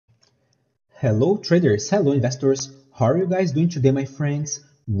Hello traders, hello investors, how are you guys doing today my friends?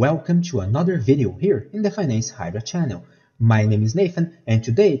 Welcome to another video here in the Finance Hydra channel. My name is Nathan and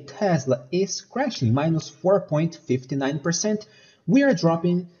today Tesla is crashing minus 4.59%. We are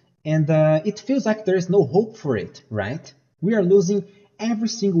dropping and it feels like there is no hope for it, right? We are losing every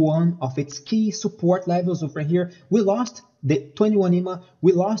single one of its key support levels over here. We lost the 21 EMA,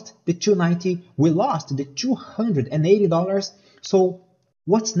 we lost the 290, we lost the $280. So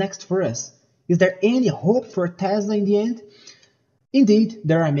what's next for us? Is there any hope for Tesla in the end? Indeed,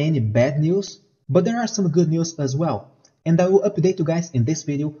 there are many bad news, but there are some good news as well. And I will update you guys in this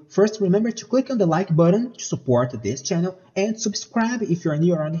video. First, remember to click on the like button to support this channel and subscribe if you're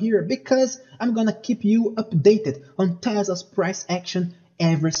new around here because I'm gonna keep you updated on Tesla's price action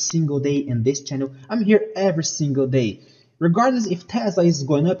every single day in this channel. I'm here every single day. Regardless if Tesla is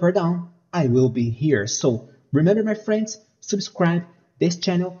going up or down, I will be here. So remember my friends, subscribe this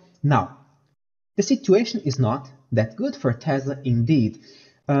channel. Now, the situation is not that good for Tesla indeed.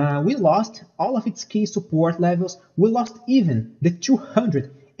 We lost all of its key support levels. We lost even the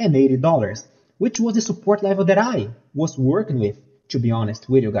 $280, which was the support level that I was working with, to be honest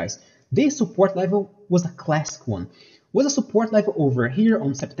with you guys. This support level was a classic one. Was a support level over here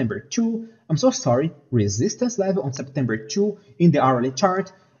on September 2. Resistance level on September 2 in the hourly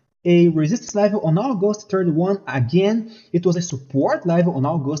chart. A resistance level on August 31 again. It was a support level on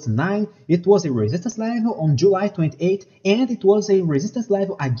August 9. It was a resistance level on July 28 and it was a resistance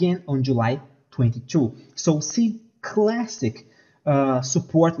level again on July 22. So see, classic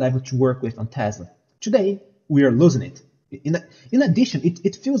support level to work with on Tesla. Today we are losing it. In addition,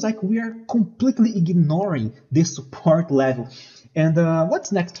 it feels like we are completely ignoring this support level. And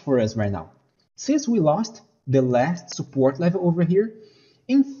what's next for us right now? Since we lost the last support level over here,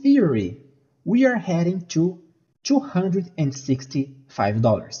 in theory, we are heading to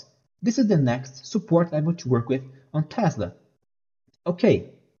 $265. This is the next support level to work with on Tesla. Okay,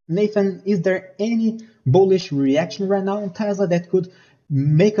 Nathan, is there any bullish reaction right now on Tesla that could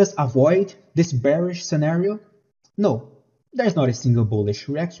make us avoid this bearish scenario? No, there's not a single bullish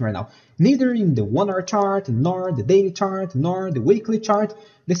reaction right now. Neither in the 1 hour chart, nor the daily chart, nor the weekly chart.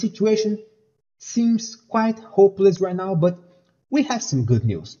 The situation seems quite hopeless right now, but we have some good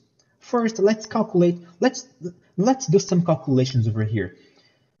news. First, let's do some calculations over here.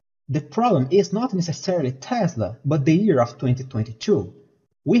 The problem is not necessarily Tesla, but the year of 2022.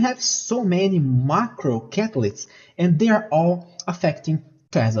 We have so many macro catalysts, and they are all affecting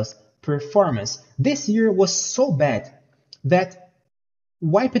Tesla's performance. This year was so bad that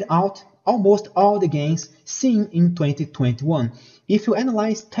wiped out almost all the gains seen in 2021. If you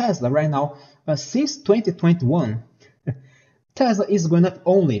analyze Tesla right now, since 2021, Tesla is going up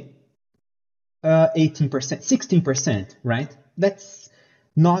only 18%, 16%, right? That's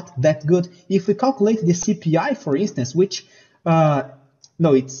not that good. If we calculate the CPI, for instance, which, no,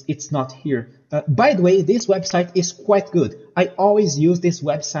 it's not here. By the way, this website is quite good. I always use this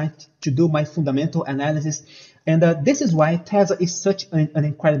website to do my fundamental analysis. And this is why Tesla is such an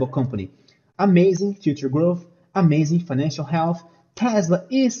incredible company. Amazing future growth, amazing financial health. Tesla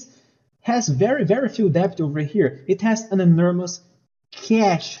has very, very few debt over here. It has an enormous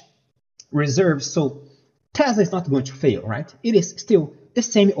cash reserve, so Tesla is not going to fail, right? It is still the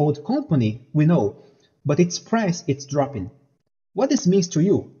same old company, we know, but its price, it's dropping. What this means to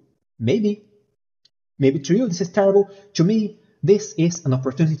you? Maybe to you this is terrible. To me, this is an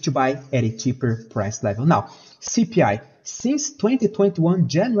opportunity to buy at a cheaper price level. Now, CPI, since 2021,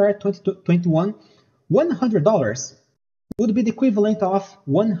 January 2021, $100 would be the equivalent of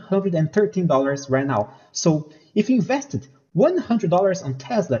 $113 right now. So if you invested $100 on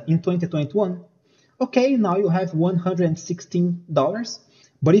Tesla in 2021, okay, now you have $116.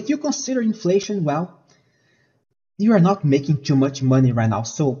 But if you consider inflation, well, you are not making too much money right now.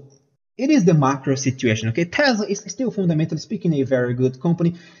 So it is the macro situation, okay? Tesla is still fundamentally speaking a very good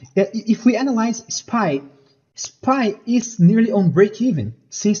company. If we analyze SPY is nearly on break-even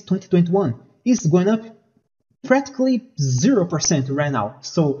since 2021. It's going up practically 0% right now.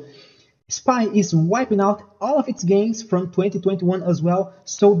 So SPY is wiping out all of its gains from 2021 as well.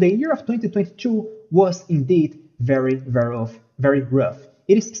 So the year of 2022 was indeed very, very rough.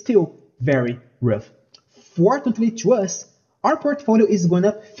 It is still very rough. Fortunately to us, our portfolio is going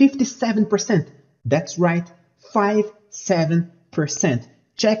up 57%. That's right, 57%.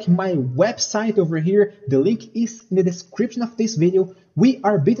 Check my website over here. The link is in the description of this video. We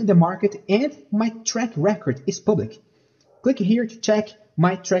are beating the market and my track record is public. Click here to check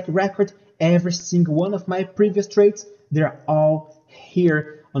my track record. Every single one of my previous trades, they're all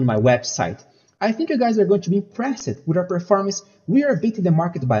here on my website. I think you guys are going to be impressed with our performance. we are beating the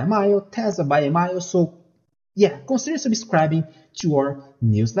market by a mile, Tesla by a mile, so yeah, consider subscribing to our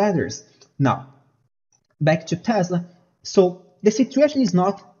newsletters. Now, back to Tesla. So the situation is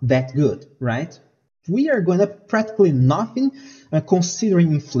not that good, right? We are going up practically nothing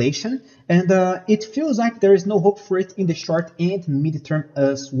considering inflation, and it feels like there is no hope for it in the short and mid-term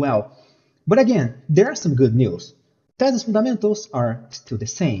as well. But again, there are some good news. Tesla's fundamentals are still the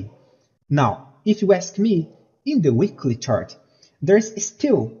same. Now, if you ask me, in the weekly chart, there's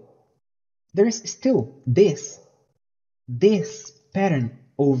still this pattern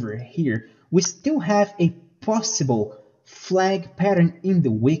over here. We still have a possible flag pattern in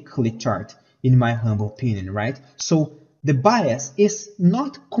the weekly chart, in my humble opinion, right? So the bias is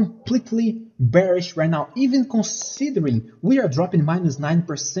not completely bearish right now, even considering we are dropping minus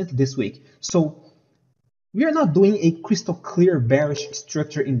 9% this week. So we are not doing a crystal clear bearish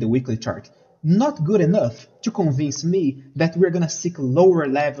structure in the weekly chart. Not good enough to convince me that we're gonna seek lower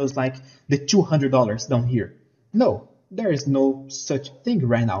levels like the $200 down here. No, there is no such thing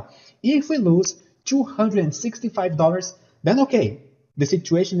right now. If we lose $265, then okay, the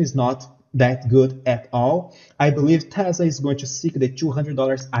situation is not that good at all. I believe Tesla is going to seek the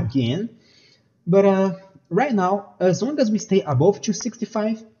 $200 again. But right now, as long as we stay above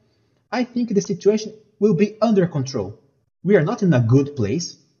 265, I think the situation will be under control. We are not in a good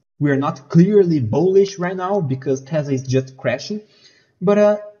place. We are not clearly bullish right now because Tesla is just crashing.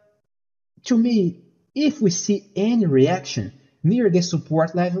 But to me, if we see any reaction near the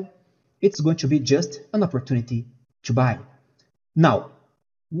support level, it's going to be just an opportunity to buy. Now,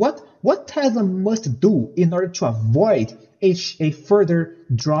 what Tesla must do in order to avoid a further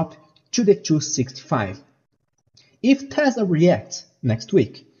drop to the 265? If Tesla reacts next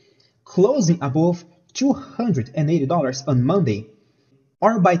week, closing above $280 on Monday,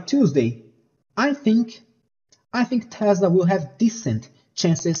 or by Tuesday, I think Tesla will have decent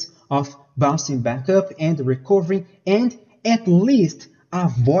chances of bouncing back up and recovering and at least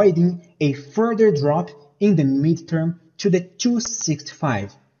avoiding a further drop in the midterm to the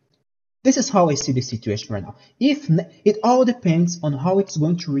 265. This is how I see the situation right now. It all depends on how it's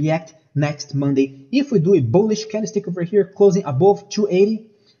going to react next Monday. If we do a bullish candlestick over here closing above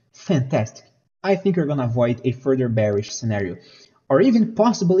 280, fantastic. I think we're going to avoid a further bearish scenario. Or even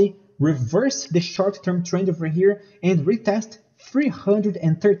possibly reverse the short-term trend over here and retest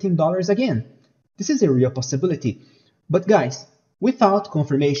 $313 again. This is a real possibility. But guys, without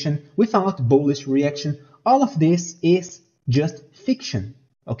confirmation, without bullish reaction, all of this is just fiction.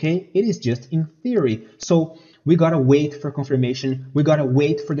 Okay, it is just in theory. So we gotta wait for confirmation. We gotta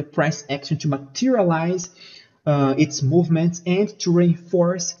wait for the price action to materialize its movements and to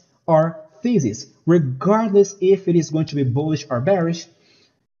reinforce our thesis. Regardless if it is going to be bullish or bearish,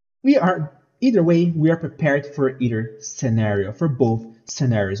 either way, we are prepared for either scenario, for both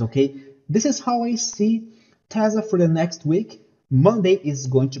scenarios. Okay, this is how I see Tesla for the next week. Monday is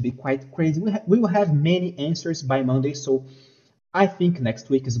going to be quite crazy. We will have many answers by Monday, so I think next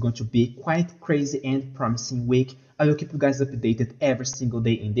week is going to be quite crazy and promising week. I will keep you guys updated every single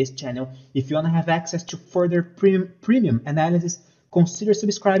day in this channel. If you want to have access to further premium analysis, consider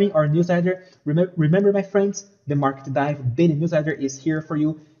subscribing our newsletter. Remember, my friends, the Market Dive daily newsletter is here for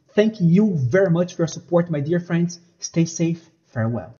you. Thank you very much for your support, my dear friends. Stay safe. Farewell.